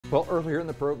Well, earlier in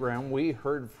the program, we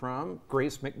heard from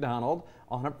Grace McDonald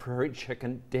on a prairie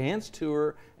chicken dance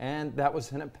tour, and that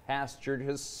was in a pasture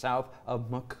just south of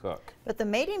McCook. But the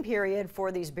mating period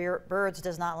for these birds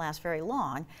does not last very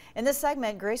long. In this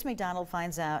segment, Grace McDonald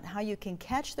finds out how you can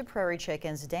catch the prairie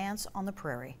chickens dance on the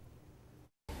prairie.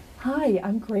 Hi,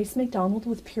 I'm Grace McDonald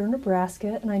with Pure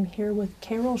Nebraska, and I'm here with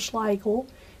Carol Schlegel,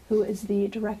 who is the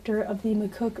director of the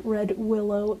McCook-Red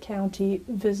Willow County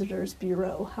Visitors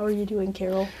Bureau. How are you doing,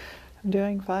 Carol? I'm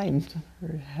doing fine.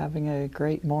 We're having a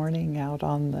great morning out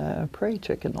on the prairie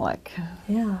chicken lick.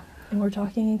 Yeah, and we're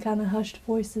talking in kind of hushed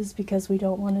voices because we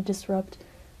don't want to disrupt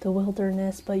the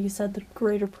wilderness, but you said the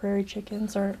greater prairie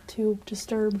chickens aren't too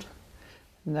disturbed.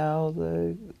 No,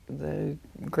 the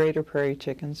greater prairie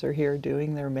chickens are here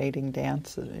doing their mating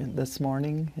dance this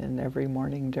morning and every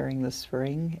morning during the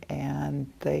spring,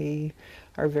 and they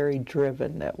are very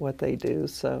driven at what they do,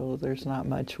 so there's not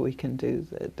much we can do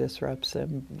that disrupts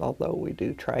them, although we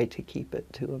do try to keep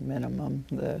it to a minimum,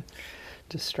 the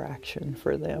distraction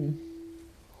for them.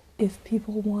 If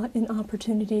people want an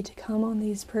opportunity to come on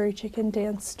these prairie chicken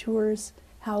dance tours,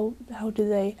 how do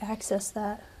they access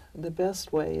that? The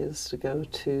best way is to go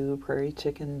to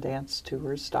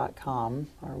prairiechickendancetours.com,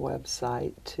 our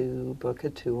website, to book a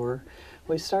tour.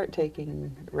 We start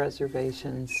taking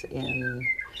reservations in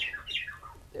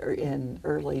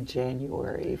early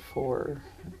January for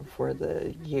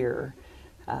the year.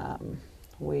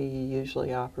 We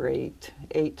usually operate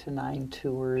 8 to 9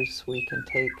 tours. We can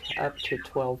take up to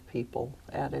 12 people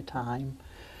at a time.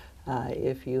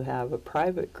 If you have a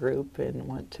private group and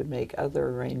want to make other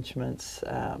arrangements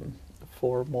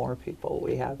for more people,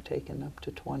 we have taken up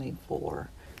to 24.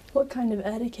 What kind of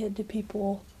etiquette do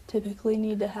people typically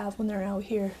need to have when they're out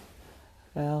here?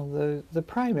 Well, the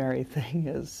primary thing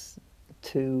is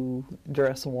to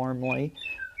dress warmly.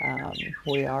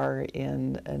 We are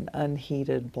in an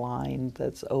unheated blind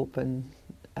that's open.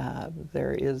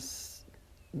 There is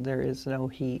no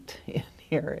heat in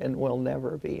here and will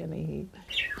never be any heat.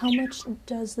 How much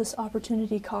does this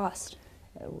opportunity cost?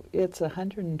 It's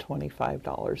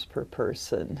 $125 per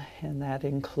person, and that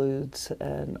includes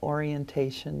an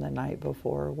orientation the night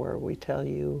before where we tell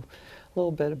you a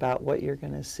little bit about what you're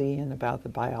going to see and about the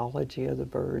biology of the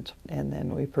birds, and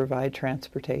then we provide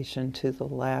transportation to the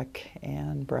lek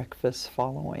and breakfast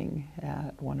following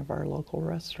at one of our local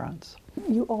restaurants.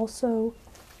 You also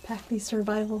pack these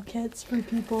survival kits for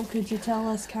people. Could you tell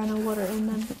us kind of what are in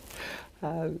them?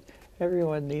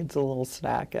 Everyone needs a little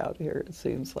snack out here, it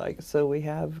seems like. So we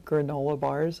have granola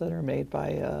bars that are made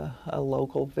by a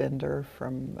local vendor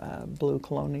from Blue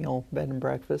Colonial Bed and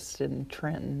Breakfast in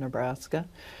Trenton, Nebraska,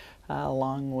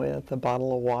 along with a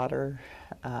bottle of water,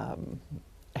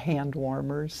 hand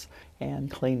warmers, and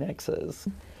Kleenexes.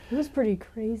 It was pretty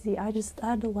crazy. I just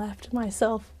had to laugh to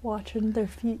myself watching their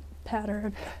feet patter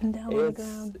up and down on the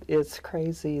ground. It's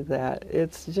crazy that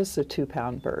it's just a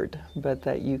 2-pound bird, but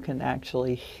that you can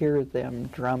actually hear them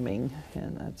drumming,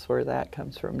 and that's where that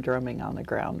comes from, drumming on the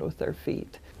ground with their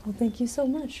feet. Well, thank you so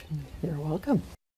much. You're welcome.